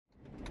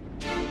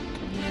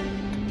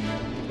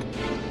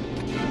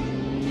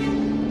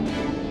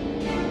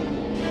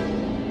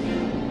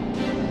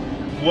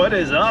What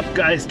is up,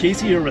 guys?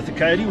 Casey here with the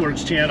Coyote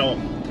Works channel.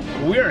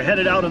 We are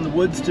headed out in the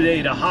woods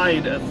today to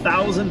hide a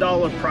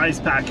 $1,000 prize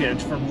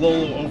package from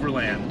Lolo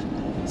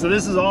Overland. So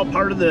this is all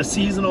part of the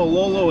seasonal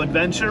Lolo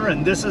adventure,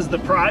 and this is the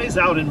prize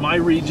out in my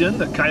region,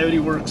 the Coyote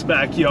Works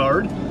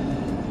backyard.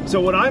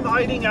 So what I'm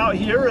hiding out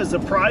here is a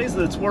prize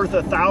that's worth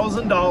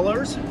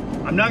 $1,000.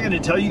 I'm not going to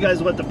tell you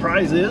guys what the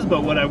prize is,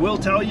 but what I will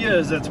tell you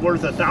is it's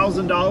worth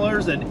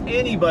 $1,000, and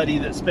anybody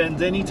that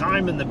spends any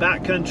time in the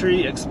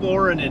backcountry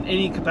exploring in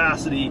any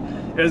capacity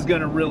is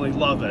going to really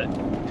love it.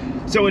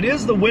 So it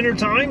is the winter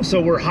time, so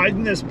we're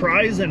hiding this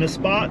prize in a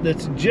spot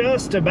that's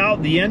just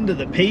about the end of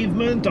the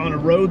pavement on a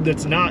road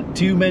that's not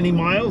too many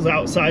miles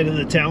outside of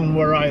the town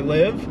where I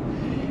live.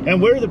 And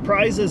where the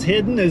prize is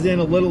hidden is in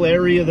a little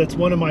area that's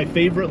one of my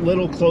favorite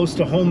little close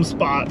to home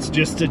spots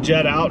just to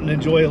jet out and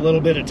enjoy a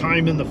little bit of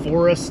time in the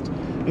forest.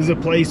 This is a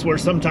place where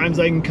sometimes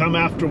I can come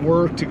after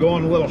work to go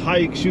on a little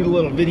hike, shoot a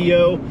little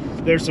video.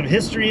 There's some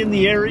history in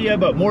the area,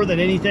 but more than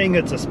anything,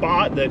 it's a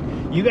spot that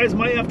you guys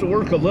might have to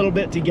work a little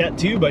bit to get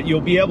to, but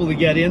you'll be able to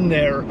get in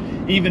there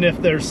even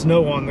if there's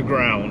snow on the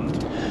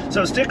ground.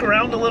 So stick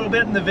around a little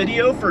bit in the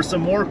video for some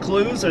more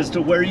clues as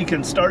to where you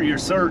can start your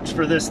search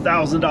for this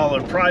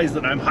 $1,000 prize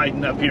that I'm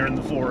hiding up here in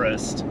the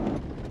forest.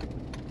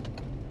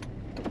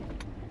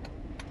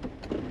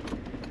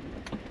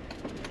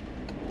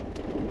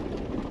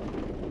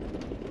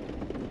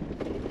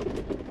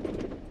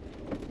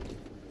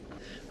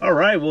 All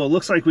right, well, it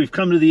looks like we've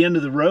come to the end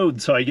of the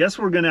road, so I guess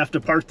we're gonna have to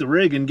park the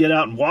rig and get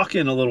out and walk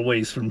in a little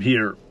ways from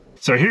here.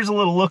 So here's a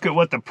little look at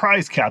what the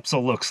prize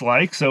capsule looks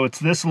like. So it's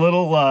this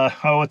little,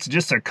 it's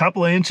just a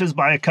couple of inches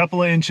by a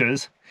couple of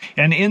inches.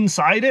 And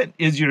inside it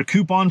is your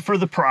coupon for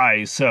the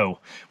prize. So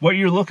what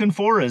you're looking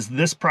for is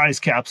this prize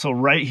capsule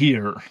right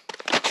here.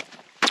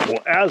 Well,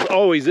 as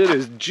always, it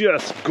is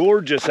just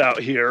gorgeous out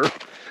here.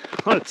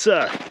 Let's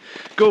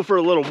go for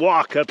a little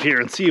walk up here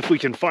and see if we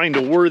can find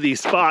a worthy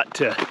spot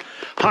to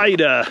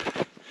hide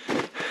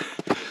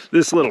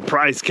this little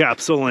prize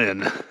capsule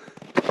in.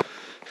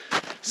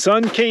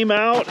 Sun came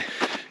out.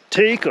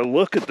 Take a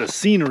look at the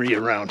scenery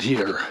around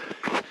here.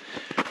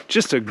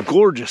 Just a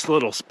gorgeous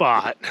little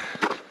spot.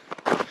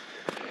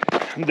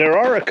 There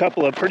are a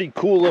couple of pretty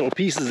cool little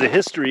pieces of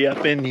history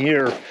up in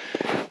here.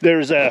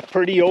 There's a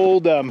pretty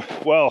old,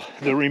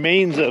 the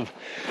remains of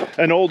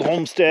an old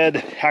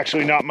homestead.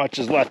 Actually, not much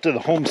is left of the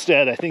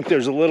homestead. I think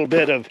there's a little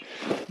bit of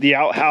the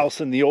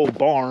outhouse and the old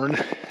barn.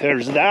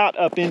 There's that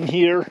up in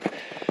here.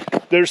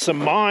 There's some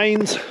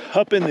mines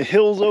up in the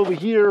hills over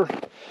here.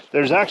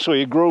 There's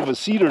actually a grove of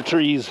cedar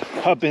trees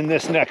up in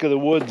this neck of the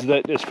woods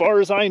that, as far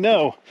as I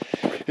know,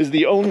 is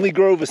the only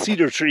grove of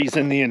cedar trees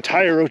in the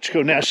entire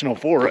Ochiko National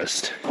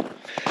Forest.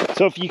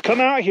 So if you come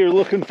out here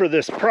looking for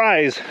this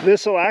prize,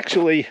 this will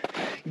actually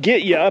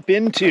get you up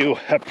into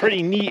a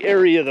pretty neat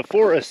area of the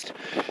forest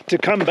to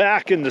come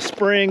back in the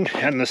spring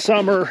and the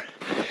summer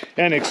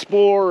and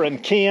explore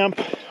and camp.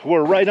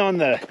 We're right on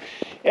the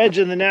edge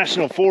of the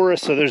national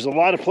forest, so there's a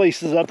lot of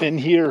places up in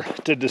here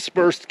to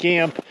disperse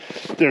camp.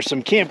 There's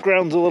some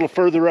campgrounds a little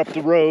further up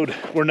the road.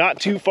 We're not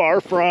too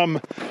far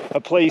from a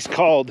place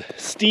called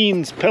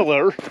Steen's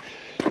Pillar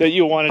that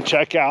you'll want to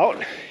check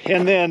out.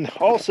 And then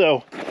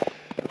also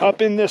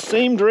up in this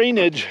same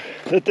drainage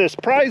that this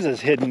prize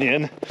is hidden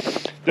in,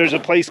 there's a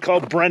place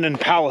called Brennan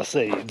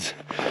Palisades.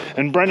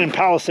 And Brennan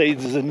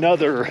Palisades is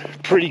another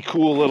pretty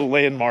cool little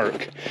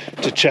landmark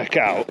to check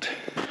out.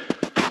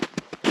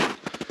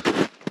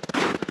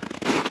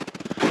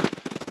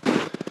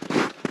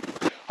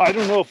 I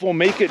don't know if we'll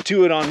make it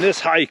to it on this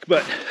hike,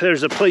 but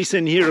there's a place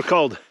in here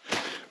called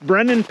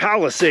Brennan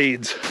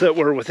Palisades that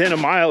we're within a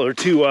mile or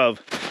two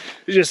of.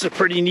 It's just a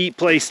pretty neat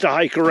place to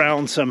hike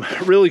around, some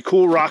really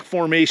cool rock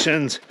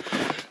formations.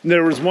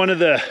 There was one of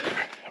the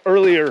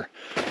earlier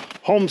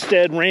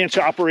homestead ranch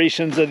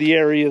operations of the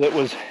area that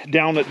was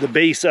down at the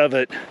base of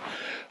it.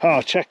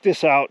 Oh, check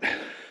this out.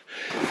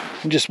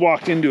 I just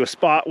walked into a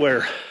spot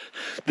where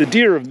the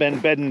deer have been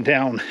bedding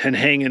down and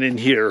hanging in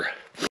here.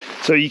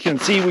 So you can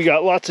see we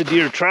got lots of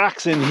deer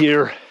tracks in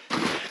here.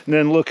 And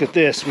then look at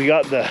this, we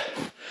got the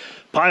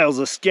piles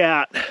of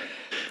scat,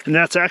 and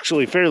that's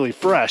actually fairly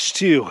fresh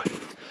too.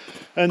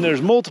 And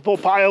there's multiple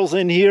piles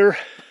in here.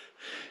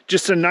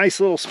 Just a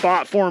nice little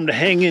spot for them to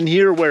hang in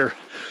here where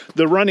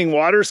the running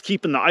water's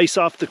keeping the ice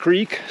off the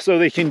creek so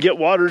they can get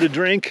water to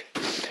drink.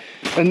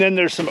 And then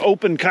there's some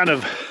open kind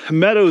of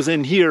meadows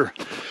in here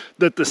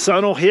that the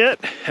sun will hit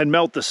and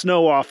melt the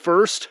snow off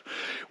first,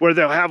 where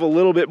they'll have a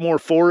little bit more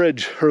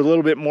forage or a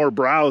little bit more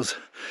browse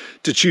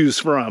to choose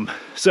from.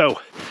 So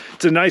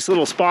it's a nice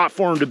little spot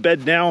for them to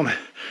bed down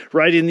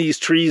right in these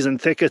trees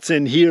and thickets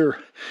in here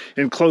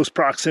in close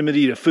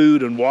proximity to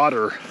food and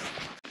water.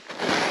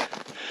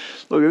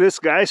 Look at this,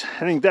 guys.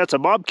 I think that's a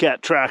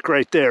bobcat track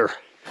right there.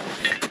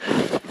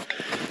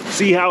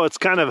 See how it's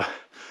kind of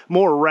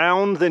more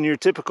round than your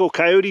typical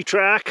coyote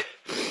track?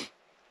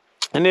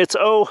 And it's,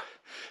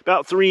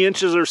 about 3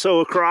 inches or so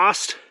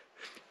across.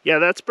 Yeah,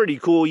 that's pretty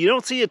cool. You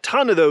don't see a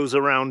ton of those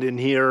around in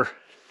here.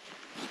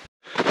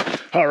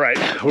 All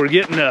right, we're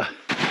getting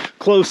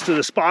close to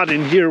the spot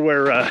in here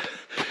where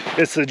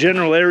it's the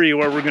general area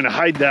where we're gonna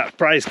hide that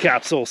prize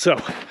capsule. So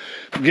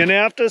I'm gonna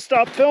have to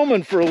stop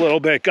filming for a little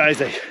bit,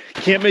 guys. I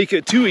can't make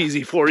it too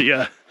easy for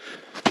you.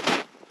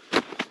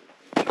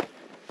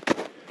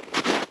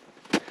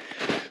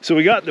 So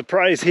we got the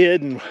prize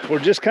hid and we're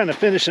just kind of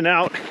finishing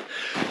out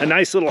a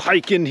nice little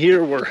hike in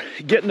here. We're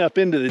getting up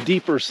into the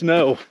deeper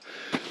snow,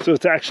 so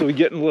it's actually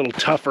getting a little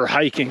tougher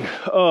hiking.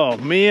 Oh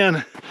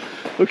man,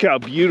 look how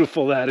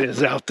beautiful that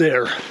is out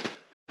there.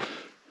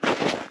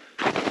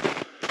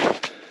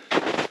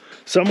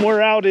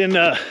 Somewhere out in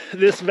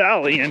this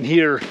valley in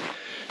here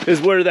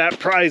is where that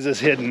prize is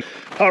hidden.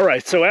 All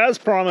right, so as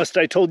promised,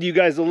 I told you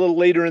guys a little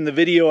later in the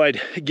video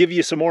I'd give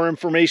you some more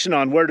information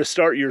on where to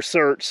start your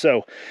search.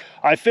 So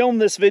I filmed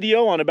this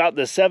video on about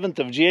the 7th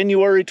of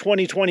January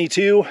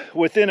 2022.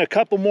 Within a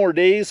couple more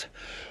days,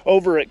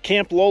 over at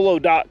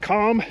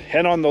camplolo.com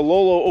and on the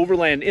Lolo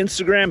Overland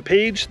Instagram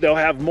page, they'll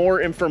have more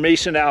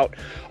information out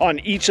on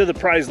each of the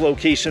prize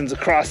locations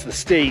across the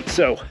state.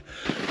 So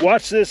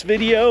watch this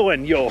video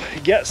and you'll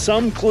get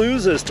some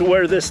clues as to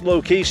where this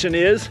location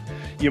is.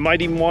 You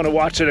might even want to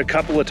watch it a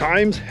couple of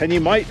times, and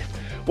you might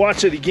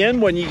watch it again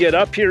when you get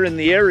up here in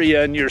the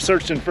area and you're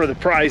searching for the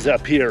prize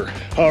up here.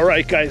 All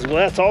right, guys, well,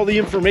 that's all the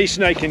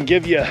information I can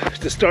give you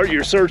to start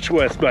your search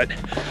with, but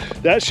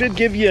that should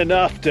give you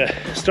enough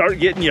to start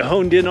getting you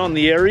honed in on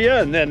the area,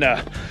 and then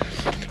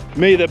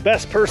may the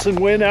best person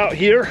win out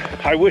here.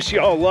 I wish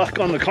you all luck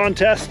on the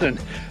contest,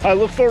 and I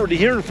look forward to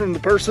hearing from the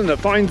person that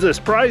finds this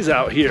prize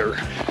out here.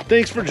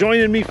 Thanks for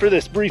joining me for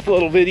this brief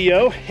little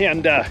video,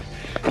 and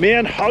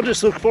man, I'll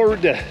just look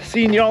forward to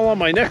seeing y'all on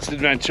my next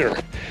adventure.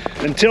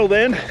 Until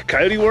then,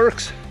 Coyote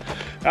Works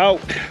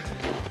out.